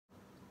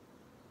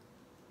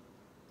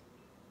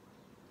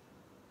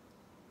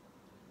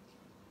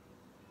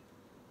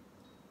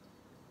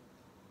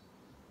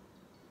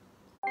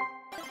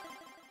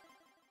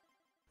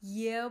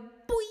Yeah,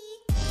 boy!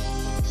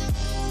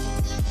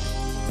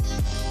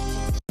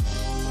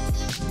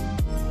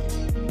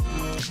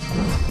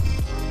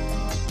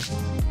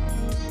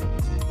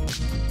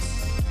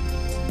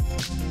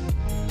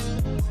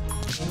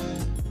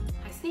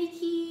 Hi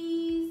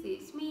Sneakies,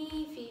 it's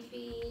me,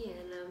 Fifi,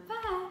 and I'm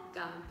back.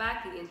 I'm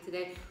back again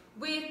today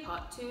with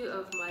part 2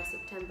 of my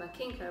September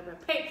King Cobra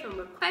Patreon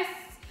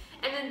requests.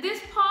 And in this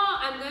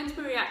part, I'm going to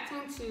be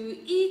reacting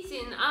to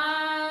Eating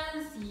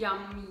as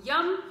Yum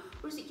Yum.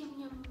 Or is it Yum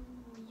Yum?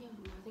 Yum,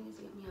 I think it's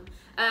Yum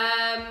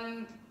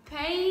Yum.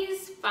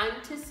 Pay's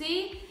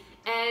Fantasy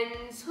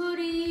and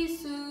Sury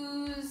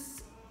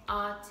Sue's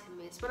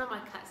Artemis. One of my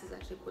cats is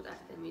actually called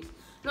Artemis.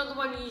 Not the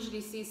one you usually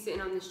see sitting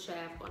on this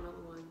chair. I've got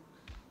another one.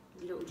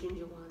 Little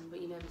ginger one,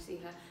 but you never see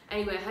her.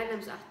 Anyway, her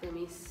name's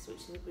Artemis,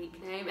 which is a Greek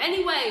name.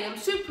 Anyway, I'm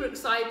super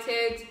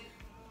excited.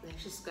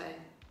 Let's just go.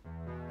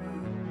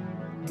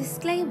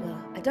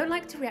 Disclaimer, I don't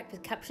like to react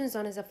with captions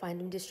on as I find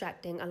them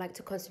distracting. I like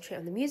to concentrate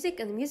on the music,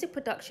 and the music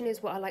production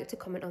is what I like to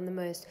comment on the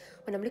most.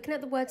 When I'm looking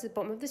at the words at the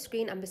bottom of the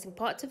screen, I'm missing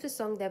parts of the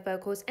song, their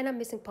vocals, and I'm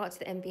missing parts of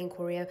the MV and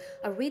choreo.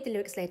 I'll read the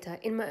lyrics later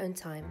in my own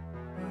time.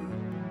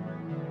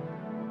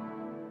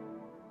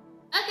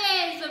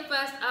 Okay, so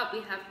first up we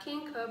have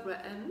King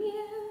Cobra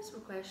Amir's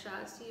request. Shout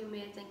out to you,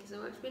 Amir. Thank you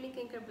so much for being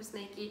King Cobra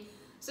Snakey.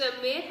 So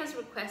Amir has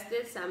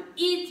requested some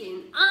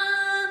Eating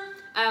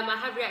I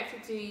have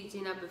reacted to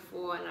Eating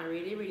before, and I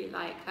really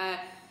like her.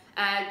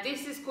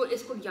 This is called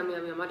Yum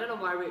Yum Yum. I don't know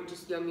why I wrote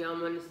just Yum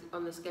Yum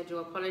on the schedule.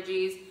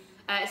 Apologies.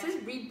 It says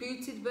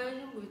rebooted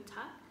version with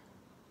tag.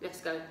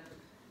 Let's go.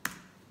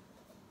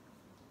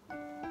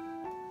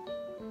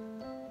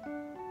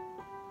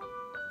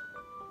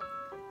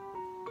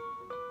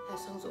 Her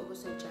songs are always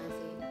so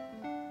jazzy.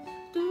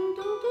 Dun, dun,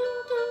 dun,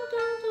 dun,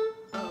 dun, dun.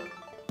 Oh.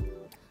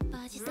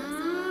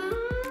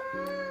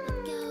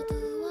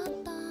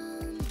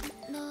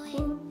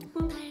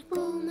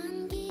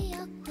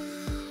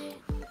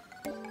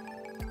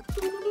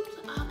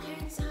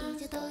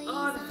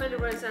 Oh, the Fender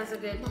Rose sounds so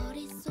good.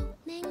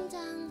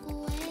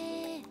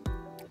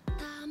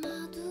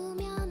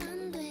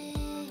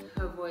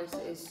 Her voice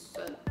is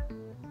so...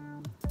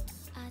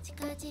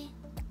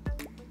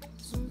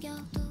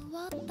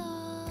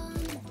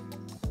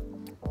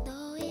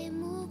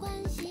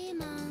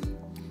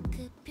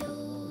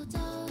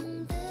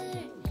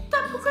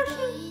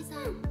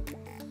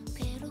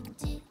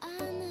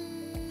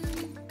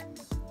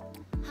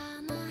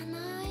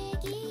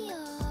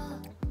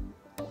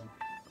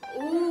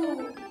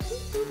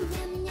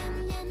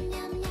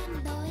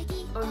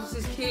 Oh, this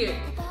is cute.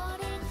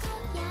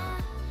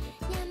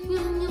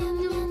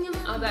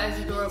 Oh, that is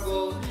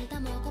adorable.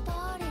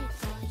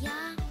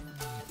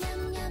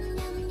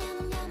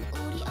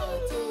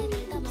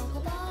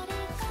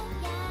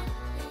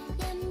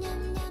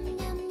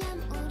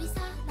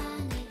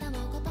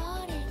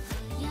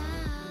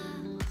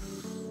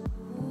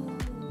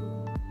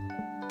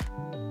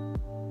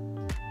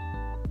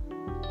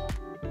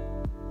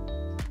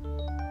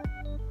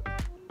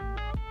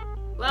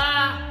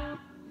 Wow.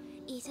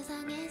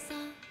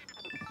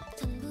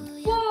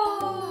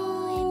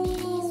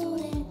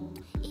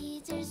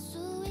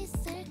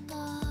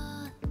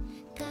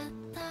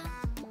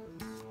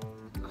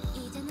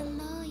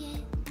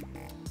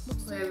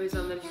 Whoever's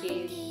on the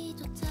keys,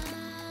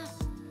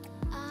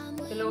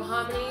 the little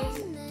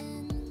harmonies.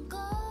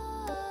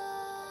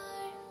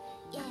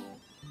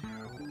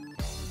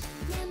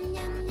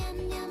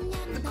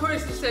 The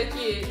chorus is so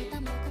cute.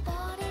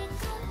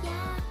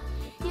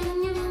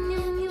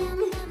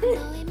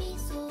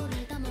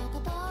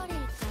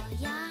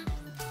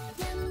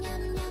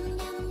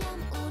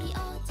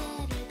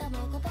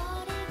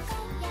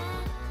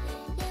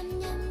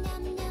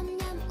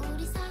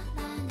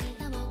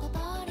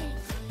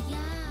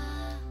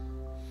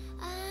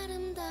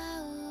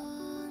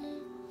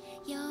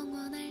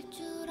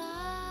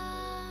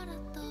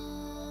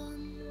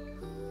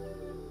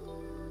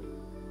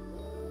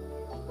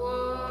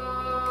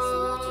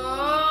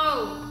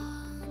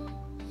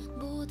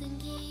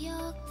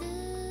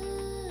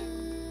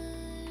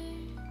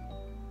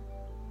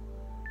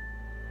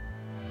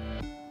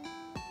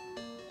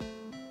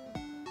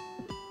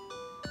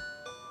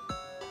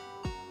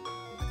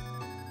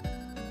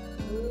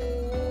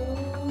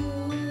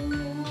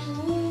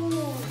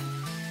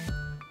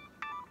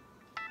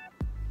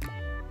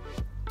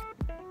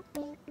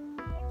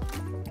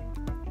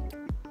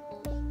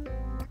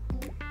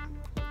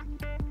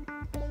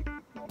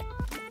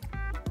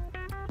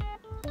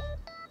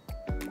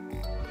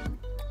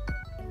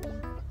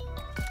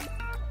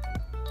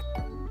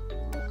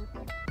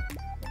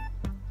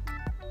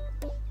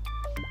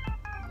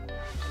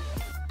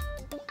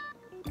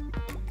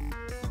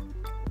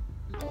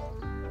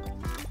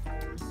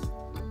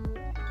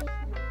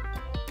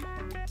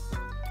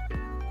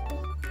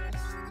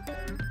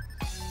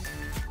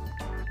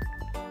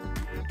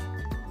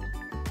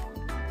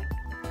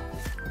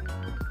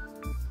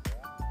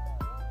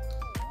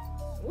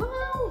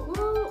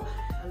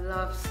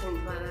 love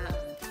synth like that.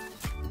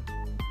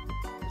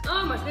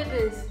 Oh my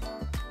goodness.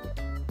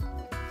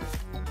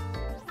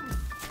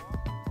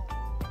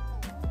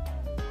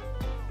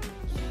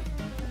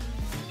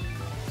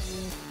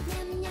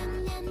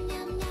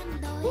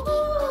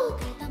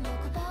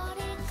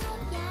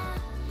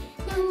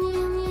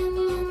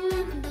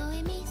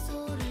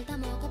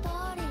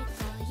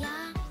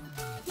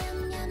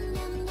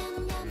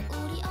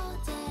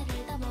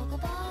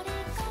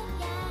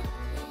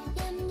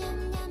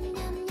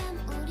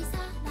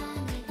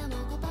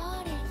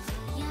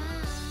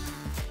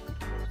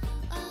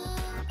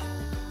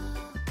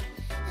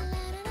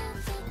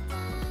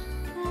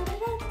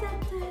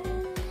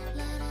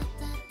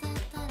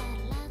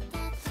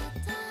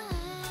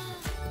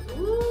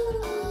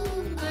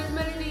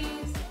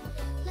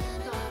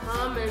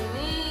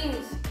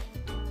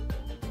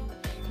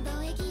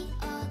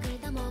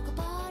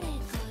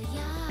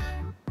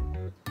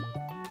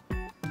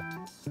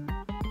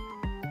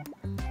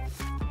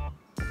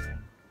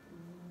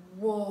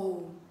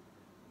 Whoa.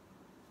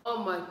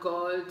 Oh my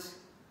god.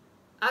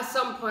 At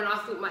some point I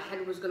thought my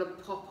head was gonna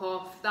pop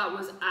off. That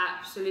was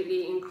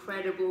absolutely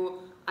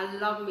incredible. I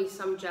love me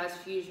some jazz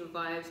fusion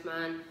vibes,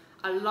 man.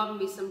 I love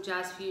me some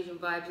jazz fusion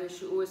vibes, and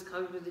she always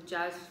comes with the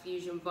jazz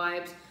fusion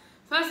vibes.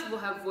 First of all,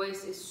 her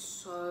voice is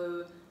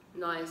so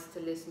nice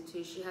to listen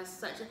to. She has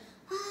such a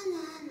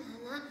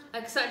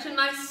like such a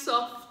nice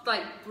soft,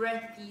 like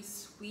breathy,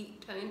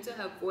 sweet tone to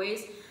her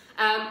voice.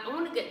 I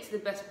want to get to the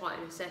best part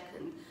in a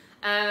second.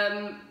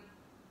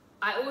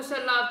 I also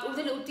loved all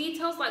the little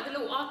details, like the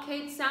little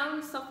arcade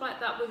sounds, stuff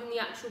like that within the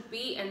actual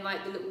beat, and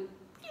like the little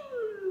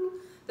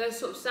those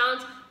sort of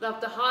sounds.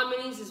 Love the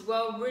harmonies as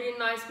well. Really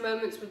nice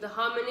moments with the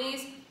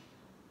harmonies.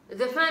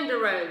 The Fender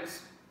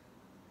Rhodes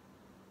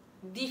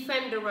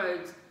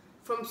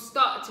from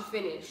start to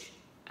finish.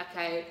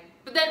 Okay,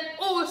 but then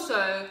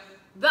also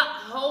that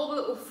whole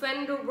little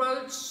Fender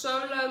Rhodes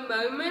solo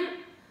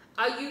moment.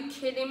 Are you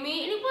kidding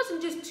me? And it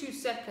wasn't just 2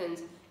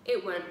 seconds.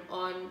 It went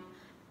on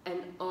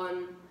and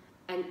on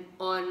and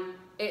on.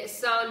 It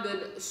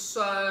sounded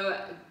so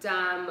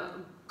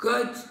damn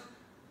good.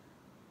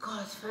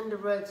 God, Fender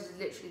Rhodes is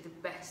literally the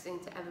best thing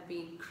to ever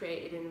be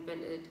created and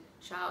invented.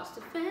 Shouts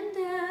to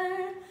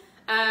Fender.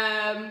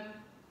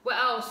 What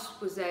else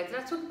was there? Did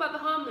I talk about the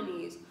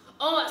harmonies?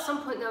 Oh, at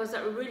some point there was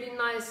that really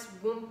nice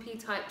wumpy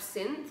type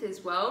synth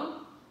as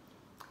well.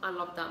 I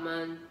love that,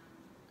 man.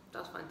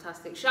 That's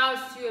fantastic.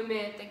 Shouts to you,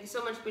 Amir. Thank you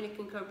so much for being a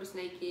King Cobra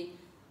Snakey.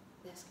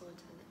 Let's go on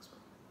to the next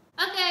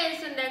one. Okay,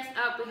 so next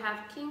up we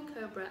have King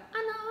Cobra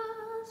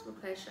Anna's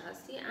request.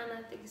 Shouts to you,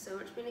 Anna. Thank you so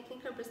much for being a King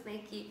Cobra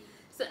Snakey.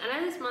 So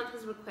Anna this month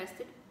has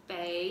requested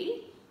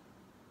Pay.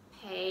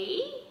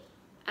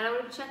 And I'm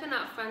going to be checking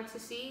out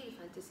Fantasy, the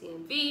Fantasy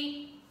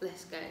MV.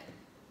 Let's go.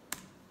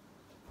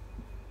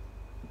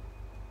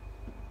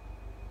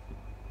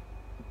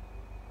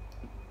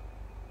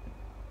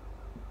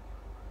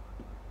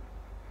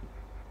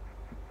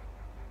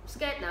 I'm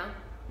scared now.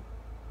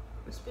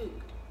 I'm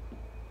spooked.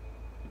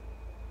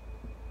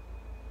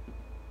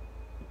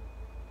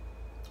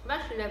 I've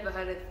actually never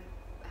heard of,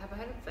 have I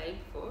heard of Faye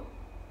before?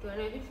 Do I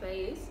know who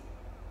Faye is?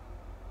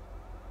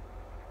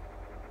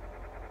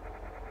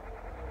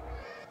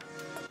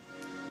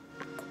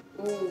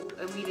 Oh,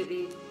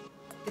 immediately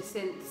the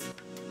synths.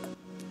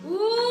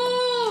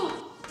 Ooh!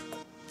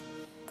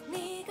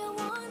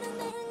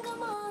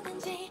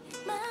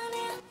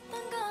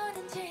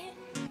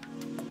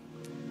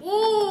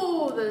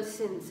 Ooh, those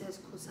synths has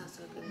caused that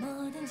so good.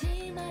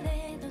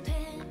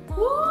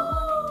 Ooh!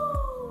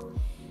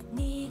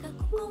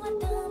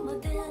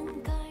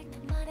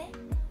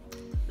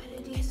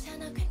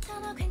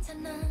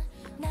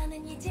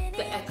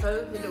 The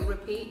echo, the little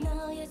repeat.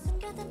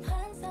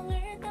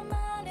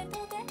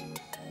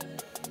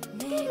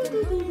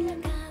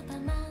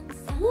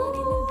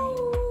 Ooh,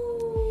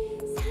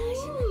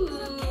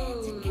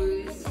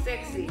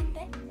 sexy.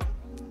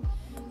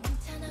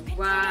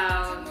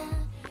 Wow.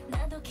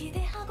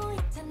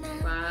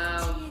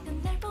 Wow.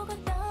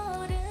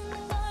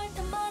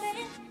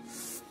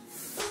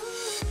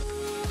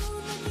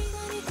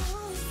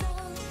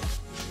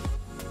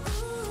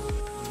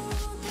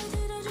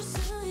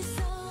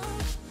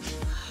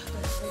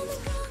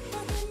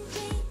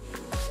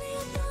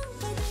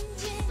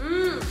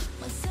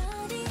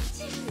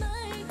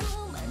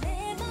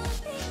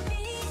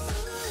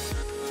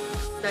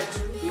 That's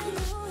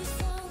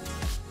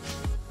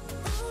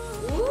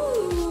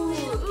ooh,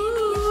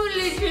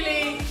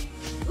 literally.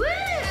 Woo!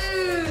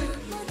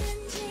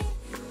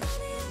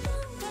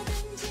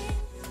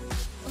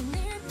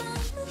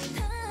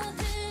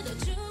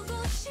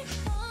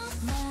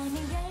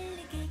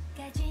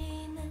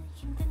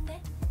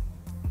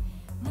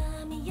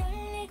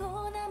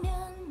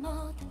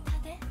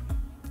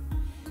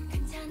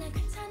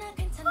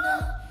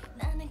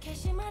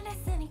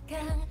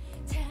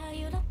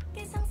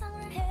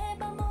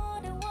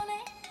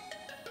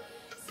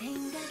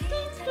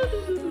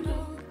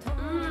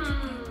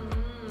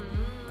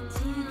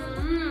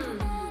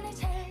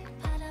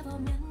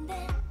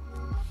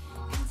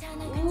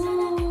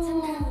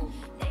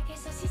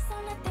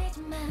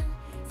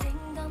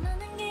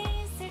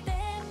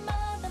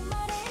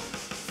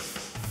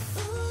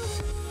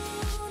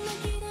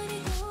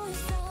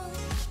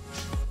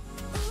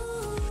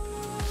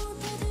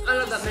 I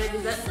love that melody.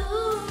 That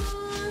oh.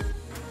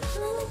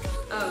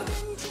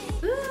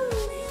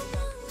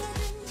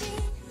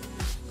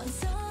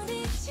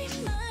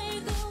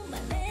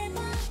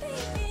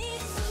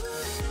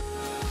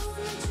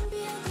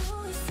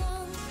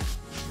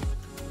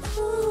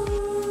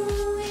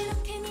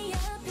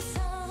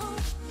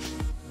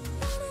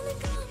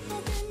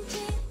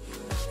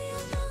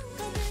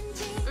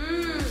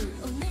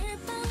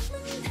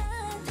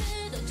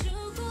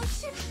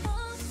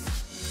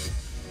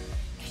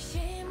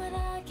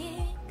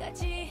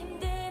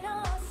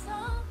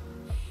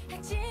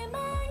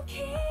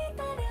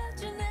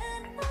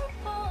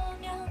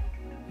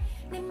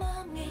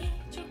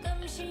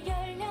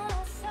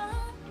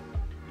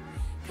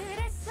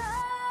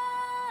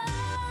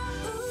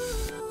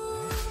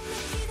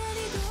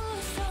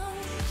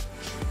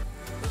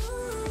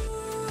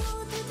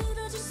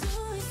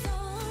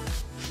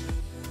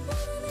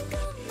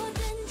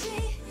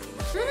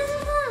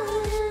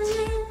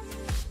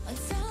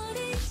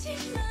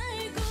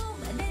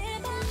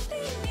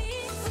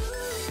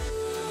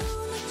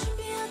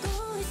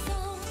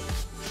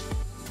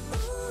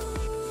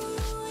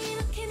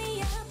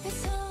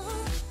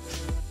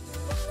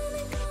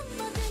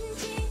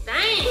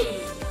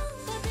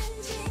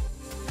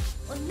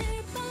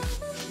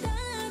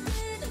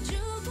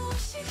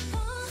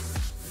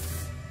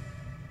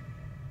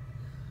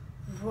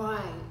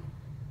 Right.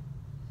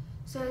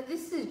 So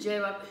this is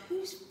JYP.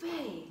 Who's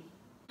Faye?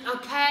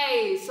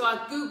 Okay, so I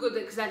googled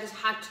it because I just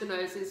had to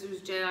know since it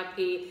was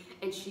JYP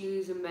and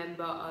she's a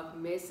member of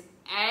Miss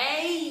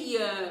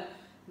A.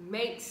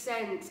 Makes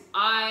sense.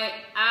 I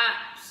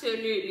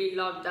absolutely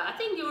loved that. I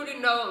think you already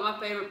know what my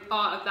favourite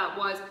part of that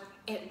was.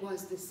 It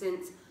was the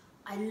synths.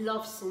 I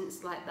love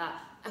synths like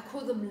that. I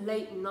call them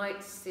late night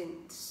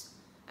synths.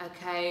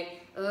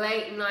 Okay,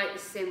 late night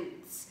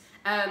synths.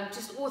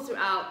 Just all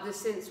throughout, the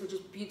synths were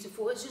just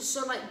beautiful. It's just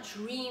so like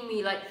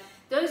dreamy. Like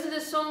those are the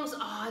songs. Oh,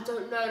 I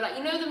don't know. Like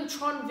you know them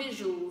Tron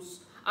visuals.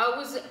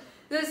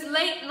 Those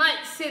late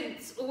night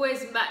synths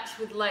always match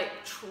with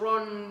like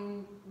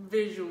Tron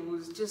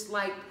visuals. Just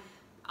like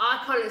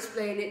I can't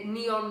explain it.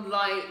 Neon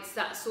lights,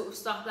 that sort of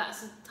stuff.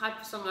 That's the type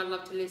of song I'd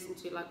love to listen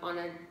to, like on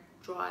a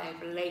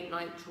drive, a late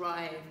night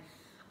drive.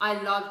 I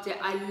loved it.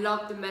 I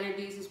loved the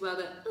melodies as well.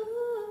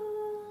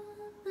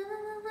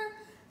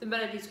 The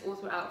melodies all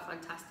throughout are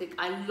fantastic.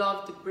 I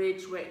loved the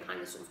bridge where it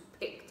kind of sort of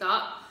picked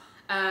up.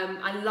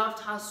 I loved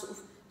how sort of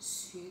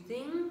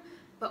soothing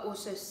but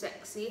also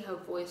sexy her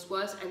voice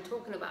was. And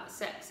talking about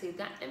sexy,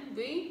 that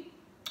MV,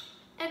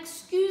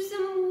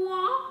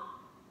 excusez-moi,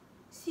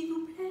 s'il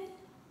vous plaît,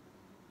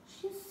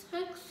 she's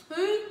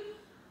sexy.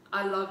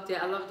 I loved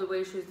it. I loved the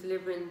way she was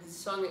delivering the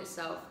song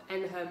itself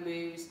and her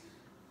moves.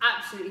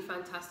 Absolutely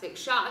fantastic.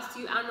 Shout outs to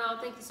you, Anna.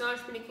 Thank you so much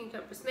for King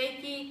Cobra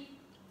Snakey.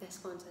 Let's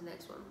go on to the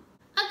next one.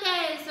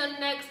 Okay, so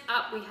next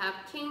up we have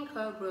King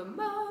Cobra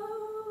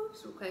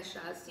Moves. Request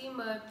shout outs to you,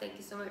 Merv. Thank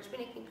you so much for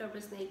King Cobra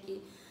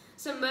Snakey.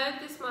 So Merv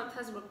this month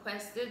has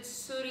requested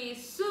Sury.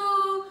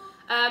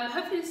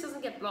 Hopefully this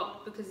doesn't get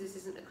blocked because this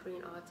isn't a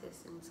Korean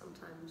artist and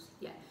sometimes,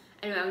 yeah.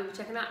 Anyway, I'm going to be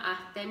checking out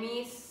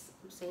Artemis.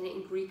 I'm saying it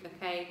in Greek,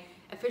 okay.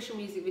 Official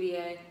music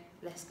video.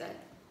 Let's go.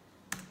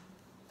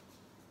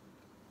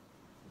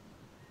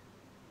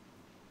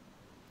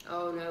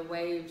 Oh no,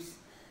 waves.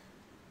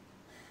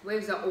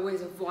 Waves are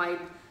always a vibe.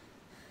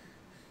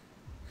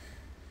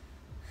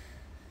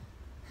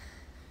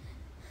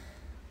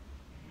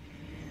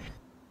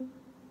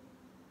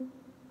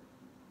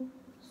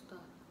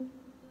 Stop.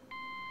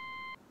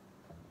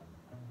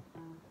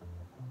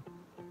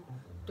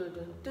 Dun,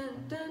 dun, dun,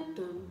 dun,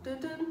 dun, dun,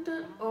 dun,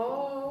 dun.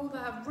 Oh,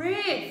 that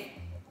riff!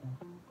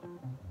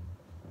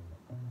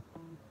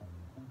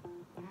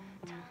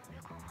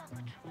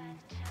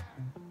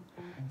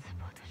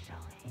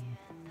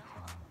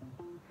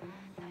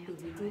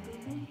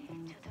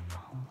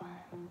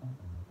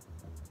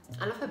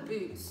 I love her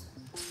boots.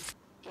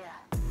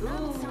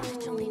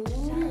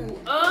 Ooh.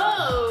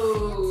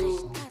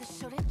 Oh!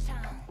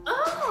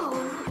 Oh!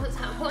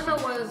 What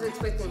note was I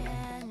expecting?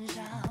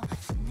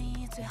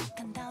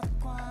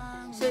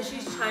 So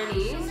she's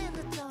Chinese.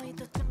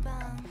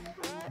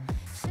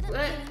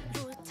 What?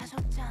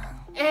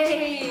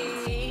 Hey!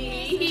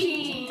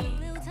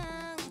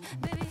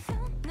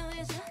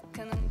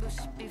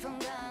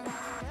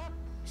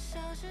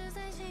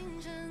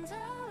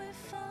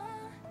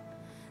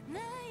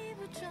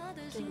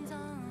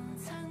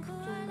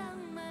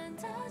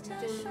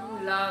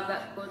 Love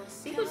that chord.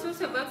 See who's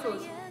also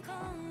vocals.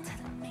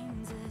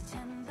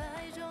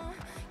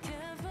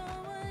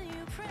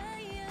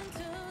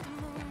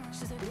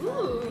 Ooh.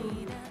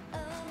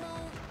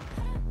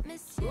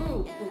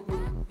 Ooh.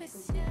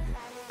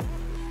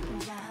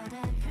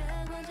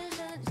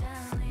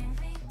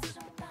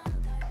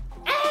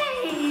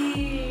 Hey!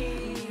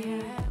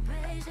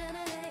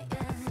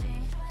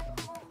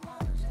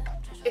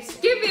 It's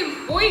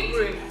giving boy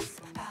group,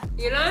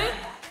 you know?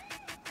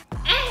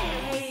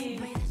 Hey!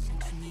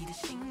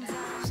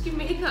 Just give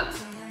me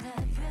hiccups.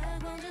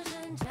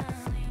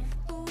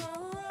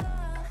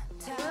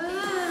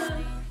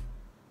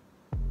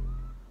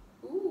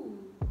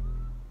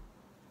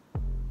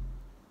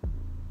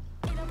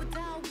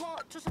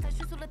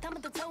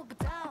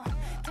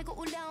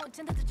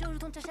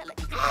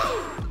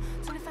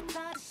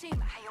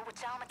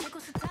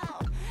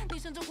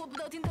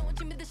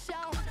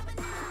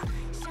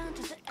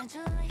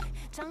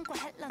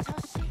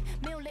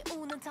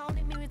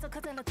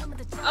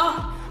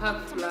 Oh, her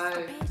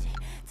flow.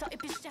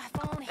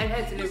 And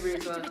her delivery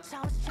as well.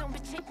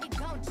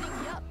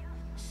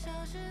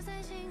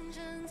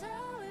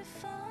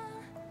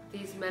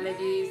 These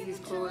melodies, these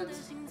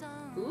chords.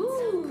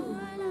 Ooh.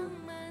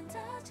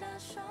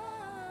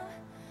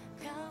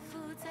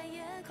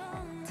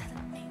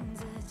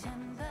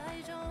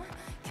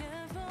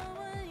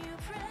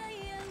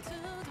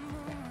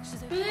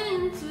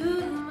 Into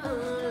the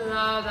moon.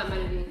 Love that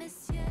melody.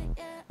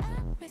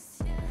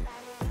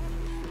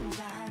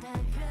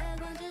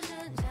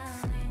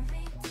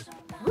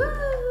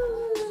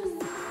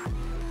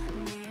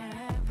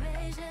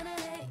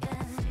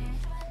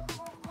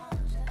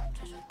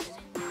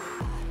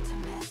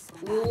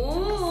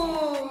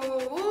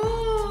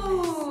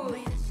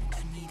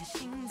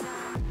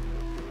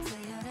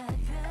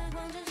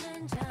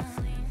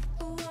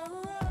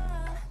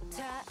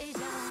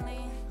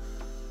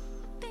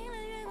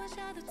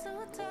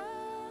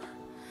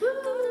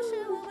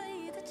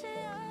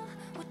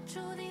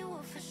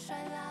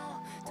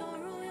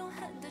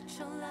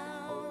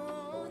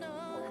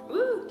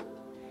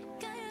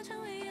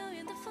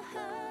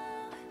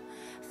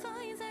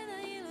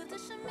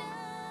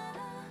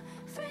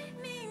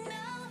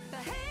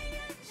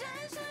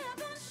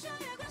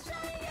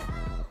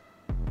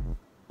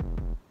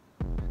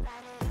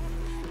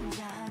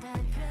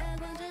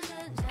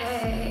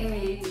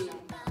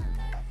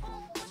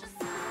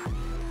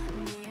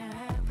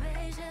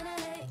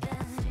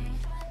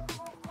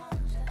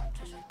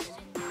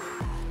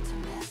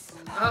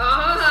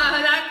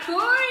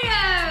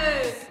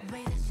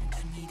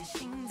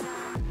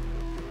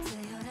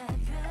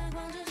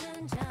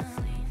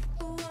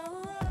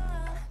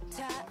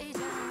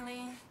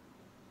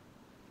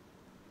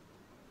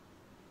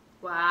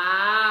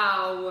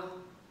 Wow.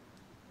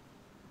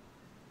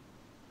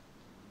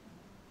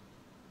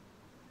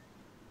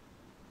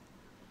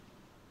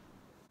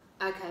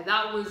 Okay,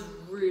 that was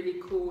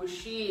really cool.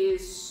 She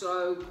is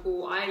so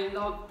cool. I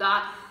love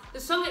that. The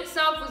song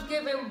itself was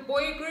given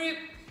boy group.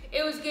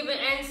 It was given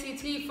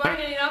NCT.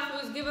 Funnily enough,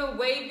 it was given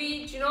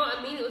wavy. Do you know what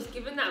I mean? It was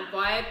given that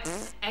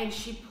vibe, and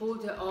she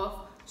pulled it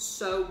off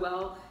so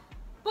well.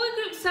 Boy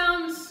group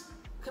sounds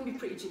can be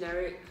pretty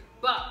generic,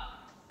 but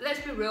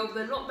let's be real,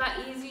 they're not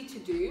that easy to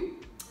do.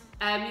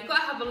 You've got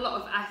to have a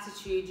lot of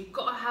attitude. You've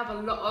got to have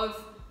a lot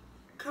of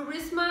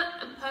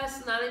charisma and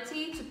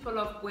personality to pull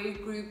off boy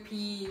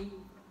groupy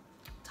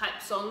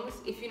type songs,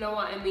 if you know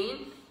what I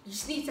mean. You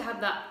just need to have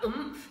that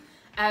oomph.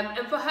 And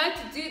for her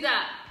to do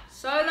that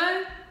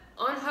solo,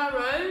 on her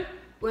own,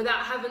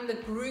 without having the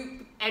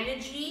group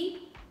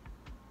energy,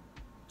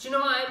 do you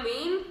know what I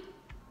mean?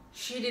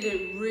 She did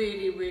it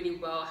really, really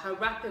well. Her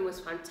rapping was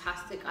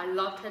fantastic. I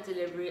loved her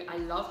delivery. I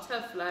loved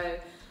her flow.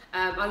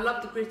 I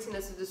loved the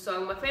grittiness of the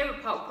song. My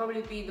favourite part would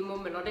probably be the more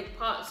melodic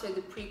part, so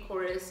the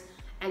pre-chorus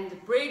and the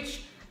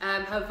bridge.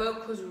 Her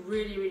vocals were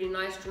really, really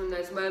nice during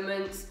those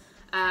moments.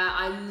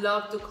 I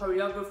loved the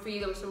choreography.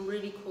 There was some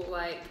really cool,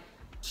 like,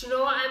 do you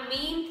know what I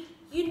mean?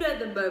 You know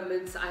the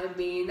moments I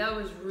mean. That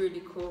was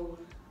really cool.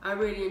 I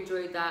really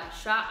enjoyed that.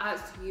 Shout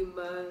outs to you,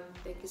 Mo.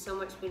 Thank you so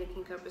much for being a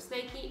King Cobra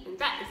Snakey. And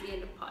that is the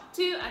end of part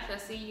 2. I shall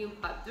see you in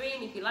part 3.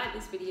 And if you like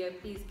this video,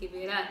 please give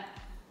it a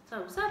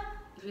thumbs up.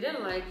 If you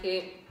didn't like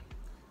it,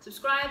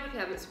 subscribe if you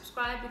haven't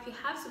subscribed. If you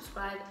have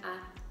subscribed,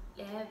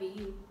 I love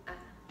you.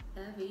 I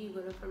love you.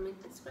 Go to follow me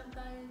on Instagram,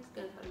 guys.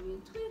 Go to follow me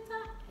on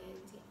Twitter.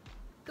 And yeah.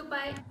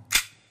 Goodbye.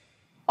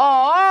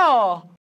 Oh!